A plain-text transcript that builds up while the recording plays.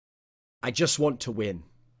I just want to win.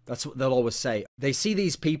 That's what they'll always say. They see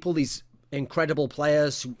these people, these incredible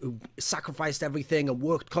players who sacrificed everything and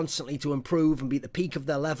worked constantly to improve and be at the peak of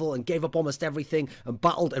their level and gave up almost everything and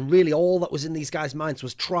battled, and really all that was in these guys' minds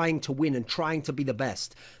was trying to win and trying to be the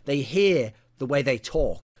best. They hear the way they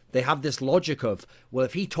talk. They have this logic of, well,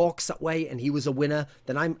 if he talks that way and he was a winner,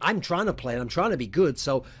 then I'm trying to play and I'm trying to be good,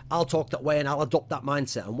 so I'll talk that way and I'll adopt that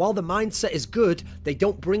mindset. And while the mindset is good, they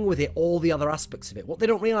don't bring with it all the other aspects of it. What they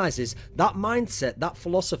don't realize is that mindset, that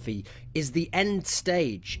philosophy, is the end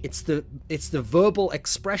stage. It's the verbal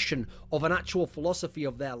expression of an actual philosophy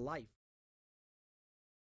of their life.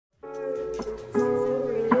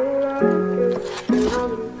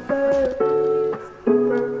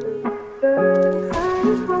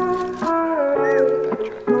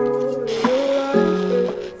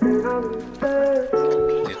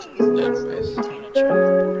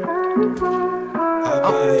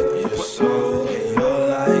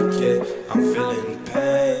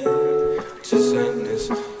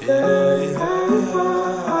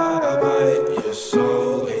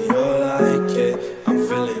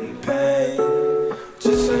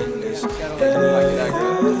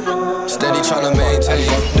 Steady trying to maintain.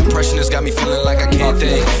 Depression has got me feeling like I can't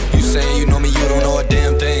think. You saying you know me, you don't know a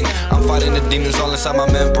damn thing. I'm fighting the demons all inside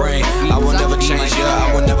my membrane. I will never change, yeah,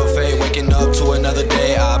 I will never fade. Waking up to another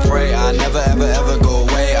day, I pray I never ever ever go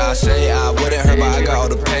away. I say I wouldn't hurt, but I got all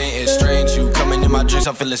the pain. It's strange, you coming in my dreams,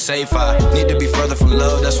 I'm feeling safe. I need to be further from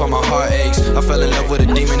love, that's why my heart aches. I fell in love with a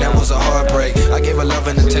demon, that was a heartbreak. I gave her love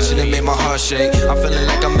and attention, it made my heart shake. I'm feeling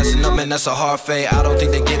like I'm messing up, and that's a hard fate. I don't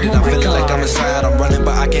think they get it, I'm feeling like I'm inside. I'm running,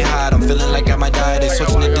 but I can't hide, I'm feeling like I might die. They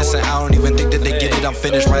switching the distance, I don't even think that they get it. I'm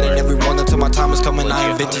finished writing every one until my time is coming, I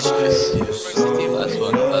ain't vintage. Last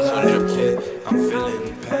one. I'm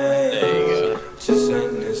feeling pain. There you go. Just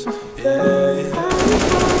saying this, I'm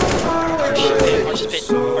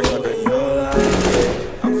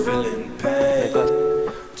feeling pain.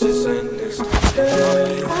 Just saying this, you're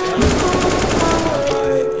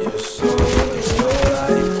so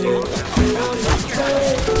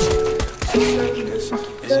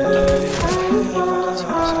like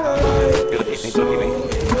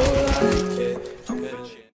it.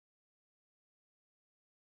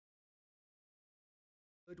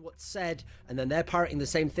 What's said, and then they're parroting the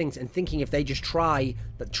same things and thinking if they just try,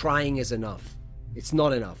 that trying is enough. It's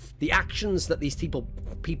not enough. The actions that these people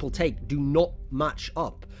take do not match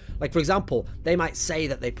up. Like, for example, they might say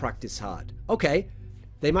that they practice hard. Okay,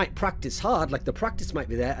 they might practice hard, like the practice might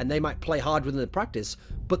be there, and they might play hard within the practice,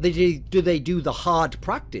 but do they do the hard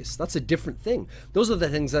practice? That's a different thing. Those are the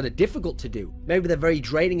things that are difficult to do. Maybe they're very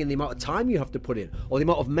draining in the amount of time you have to put in, or the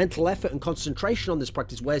amount of mental effort and concentration on this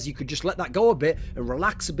practice, whereas you could just let that go a bit and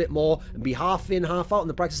relax a bit more and be half in, half out in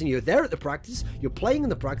the practice, and you're there at the practice, you're playing in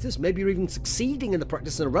the practice, maybe you're even succeeding in the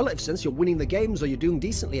practice in a relative sense, you're winning the games or you're doing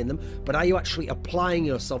decently in them, but are you actually applying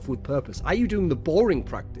yourself with purpose? Are you doing the boring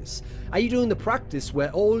practice? Are you doing the practice where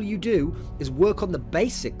all you do is work on the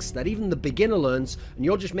basics that even the beginner learns, and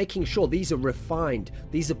you're just making sure these are refined,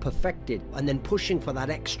 these are perfected, and then pushing for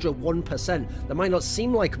that extra 1% that might not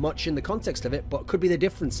seem like much in the context of it, but could be the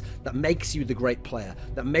difference that makes you the great player,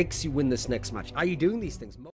 that makes you win this next match? Are you doing these things?